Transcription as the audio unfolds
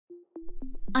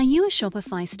Are you a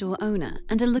Shopify store owner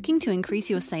and are looking to increase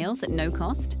your sales at no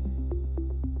cost?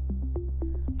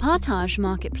 Partage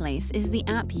Marketplace is the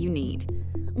app you need.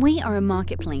 We are a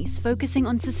marketplace focusing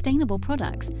on sustainable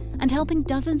products and helping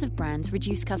dozens of brands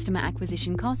reduce customer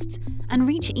acquisition costs and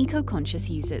reach eco-conscious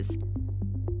users.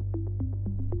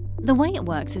 The way it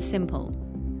works is simple.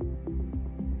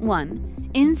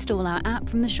 1. Install our app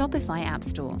from the Shopify App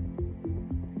Store.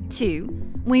 2.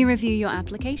 We review your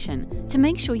application to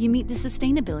make sure you meet the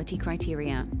sustainability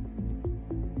criteria.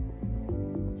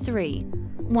 3.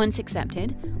 Once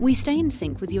accepted, we stay in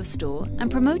sync with your store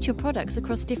and promote your products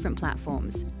across different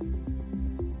platforms.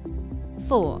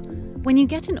 4. When you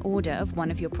get an order of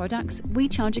one of your products, we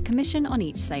charge a commission on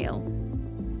each sale.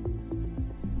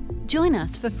 Join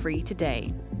us for free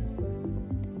today.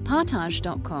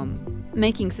 Partage.com,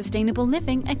 making sustainable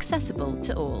living accessible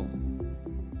to all.